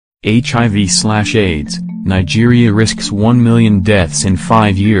HIV/AIDS, Nigeria risks 1 million deaths in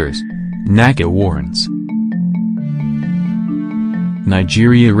 5 years, NACA warns.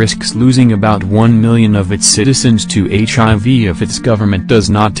 Nigeria risks losing about 1 million of its citizens to HIV if its government does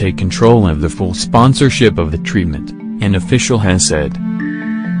not take control of the full sponsorship of the treatment, an official has said.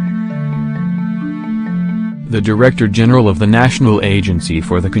 The Director General of the National Agency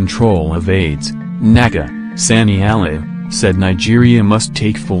for the Control of AIDS, NACA, Sani Ali, said Nigeria must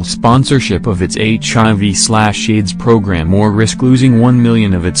take full sponsorship of its HIV/AIDS program or risk losing 1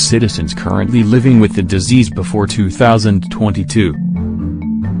 million of its citizens currently living with the disease before 2022.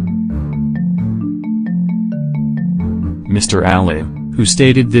 Mr. Ali, who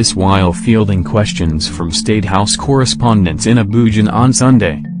stated this while fielding questions from State House correspondents in Abuja on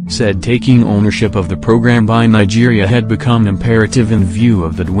Sunday, said taking ownership of the program by Nigeria had become imperative in view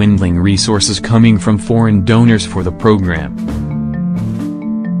of the dwindling resources coming from foreign donors for the program.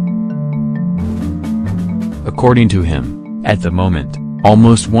 According to him, at the moment,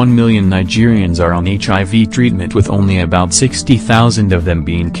 almost 1 million Nigerians are on HIV treatment, with only about 60,000 of them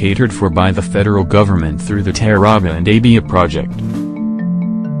being catered for by the federal government through the Taraba and Abia project.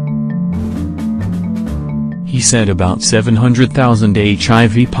 He said about 700,000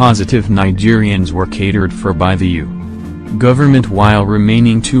 HIV-positive Nigerians were catered for by the EU government, while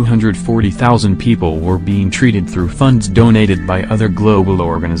remaining 240,000 people were being treated through funds donated by other global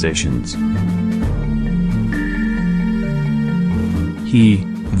organizations. He,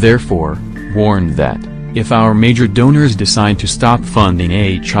 therefore, warned that, if our major donors decide to stop funding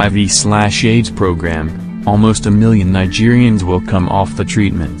HIV/AIDS program, almost 1 million Nigerians will come off the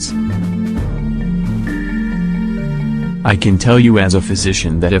treatments. I can tell you as a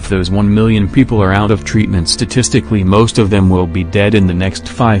physician that if those 1 million people are out of treatment, statistically most of them will be dead in the next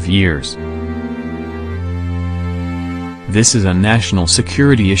 5 years. This is a national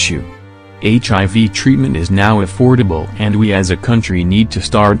security issue. HIV treatment is now affordable, and we as a country need to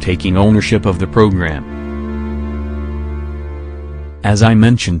start taking ownership of the program. As I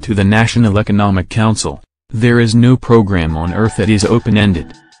mentioned to the National Economic Council, there is no program on earth that is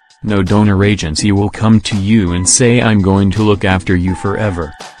open-ended. No donor agency will come to you and say I'm going to look after you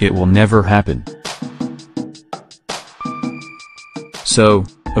forever. It will never happen. So,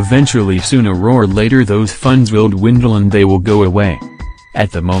 eventually, sooner or later, those funds will dwindle and they will go away. At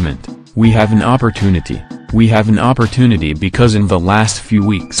the moment, we have an opportunity. We have an opportunity because in the last few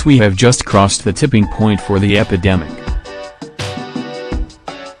weeks we have just crossed the tipping point for the epidemic.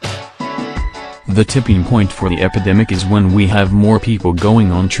 The tipping point for the epidemic is when we have more people going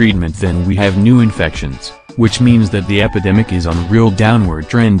on treatment than we have new infections, which means that the epidemic is on a real downward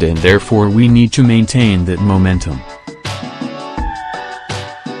trend, and therefore we need to maintain that momentum.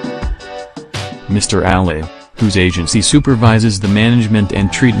 Mr. Ali, whose agency supervises the management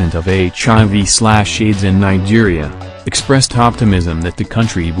and treatment of HIV/AIDS in Nigeria, expressed optimism that the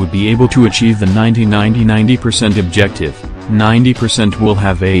country would be able to achieve the 90% objective. 90% will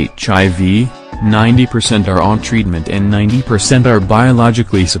have HIV, 90% are on treatment, and 90% are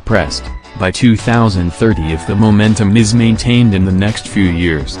biologically suppressed, by 2030 if the momentum is maintained in the next few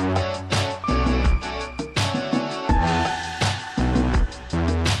years.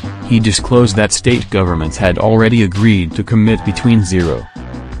 He disclosed that state governments had already agreed to commit between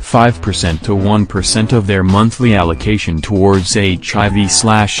 0.5% to 1% of their monthly allocation towards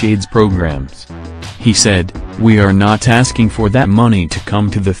HIV/AIDS programs. He said, "We are not asking for that money to come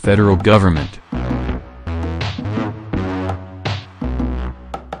to the federal government.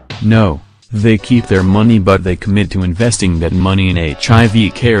 No, they keep their money, but they commit to investing that money in HIV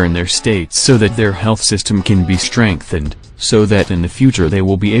care in their states so that their health system can be strengthened, so that in the future they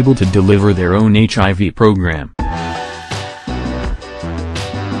will be able to deliver their own HIV program.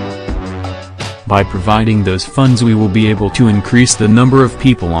 By providing those funds we will be able to increase the number of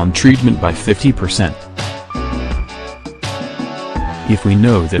people on treatment by 50%. If we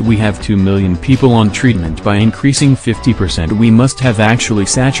know that we have 2 million people on treatment, by increasing 50% we must have actually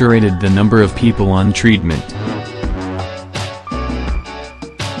saturated the number of people on treatment.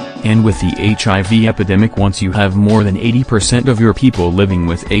 And with the HIV epidemic, once you have more than 80% of your people living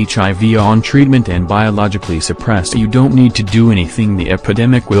with HIV on treatment and biologically suppressed, you don't need to do anything. The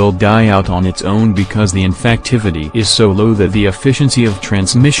epidemic will die out on its own because the infectivity is so low that the efficiency of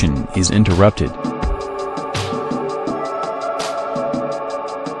transmission is interrupted."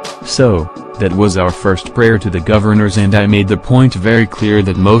 So, that was our first prayer to the governors, and I made the point very clear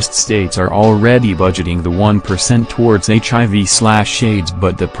that most states are already budgeting the 1% towards HIV/AIDS,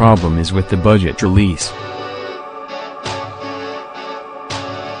 but the problem is with the budget release.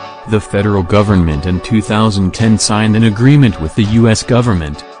 The federal government in 2010 signed an agreement with the U.S.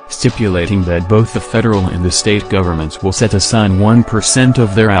 government, stipulating that both the federal and the state governments will set aside 1%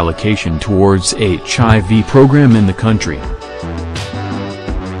 of their allocation towards HIV program in the country.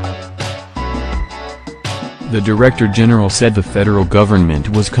 The Director General said the federal government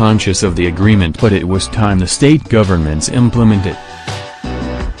was conscious of the agreement, but it was time the state governments implement it.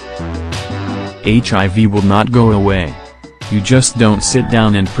 HIV will not go away. You just don't sit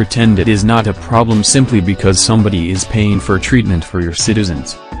down and pretend it is not a problem simply because somebody is paying for treatment for your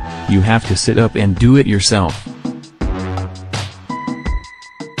citizens. You have to sit up and do it yourself.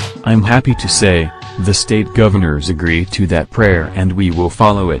 I'm happy to say, the state governors agreed to that prayer and we will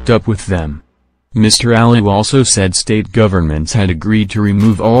follow it up with them. Mr. Ali also said state governments had agreed to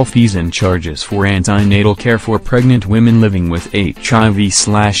remove all fees and charges for antenatal care for pregnant women living with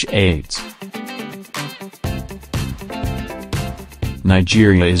HIV/AIDS.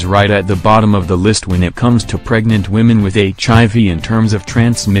 Nigeria is right at the bottom of the list when it comes to pregnant women with HIV in terms of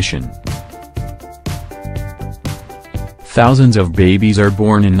transmission. Thousands of babies are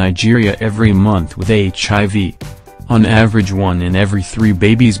born in Nigeria every month with HIV. On average, 1 in every 3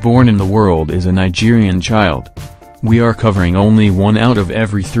 babies born in the world is a Nigerian child. We are covering only 1 out of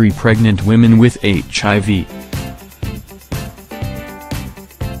every 3 pregnant women with HIV.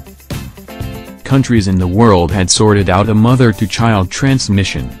 Countries in the world had sorted out a mother-to-child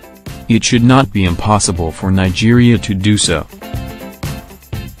transmission. It should not be impossible for Nigeria to do so.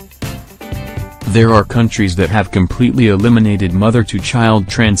 There are countries that have completely eliminated mother-to-child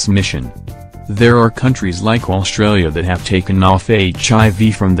transmission. There are countries like Australia that have taken off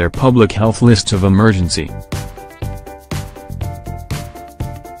HIV from their public health lists of emergency.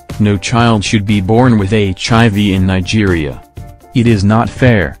 No child should be born with HIV in Nigeria. It is not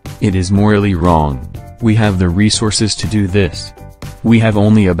fair, it is morally wrong. We have the resources to do this. We have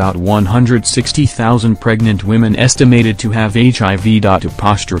only about 160,000 pregnant women estimated to have HIV.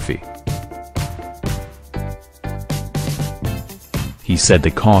 He said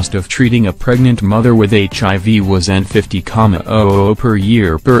the cost of treating a pregnant mother with HIV was N50,000 per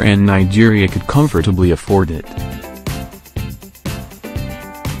year and Nigeria could comfortably afford it.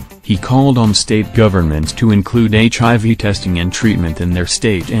 He called on state governments to include HIV testing and treatment in their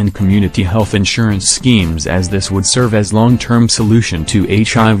state and community health insurance schemes, as this would serve as long-term solution to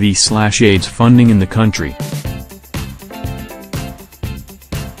HIV/AIDS funding in the country.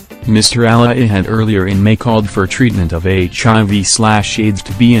 Mr. Ali had earlier in May called for treatment of HIV/AIDS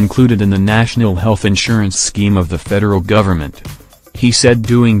to be included in the National Health Insurance Scheme of the federal government. He said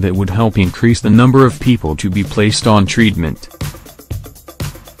doing that would help increase the number of people to be placed on treatment.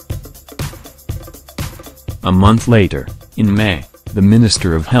 A month later, in May, the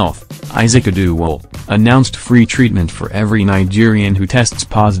Minister of Health, Isaac Aduwole, announced free treatment for every Nigerian who tests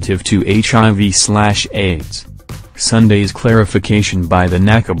positive to HIV/AIDS. Sunday's clarification by the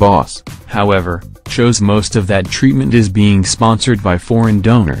NACA boss, however, shows most of that treatment is being sponsored by foreign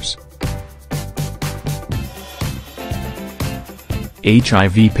donors.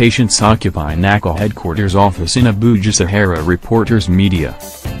 HIV patients occupy NACA headquarters office in Abuja, Sahara Reporters Media.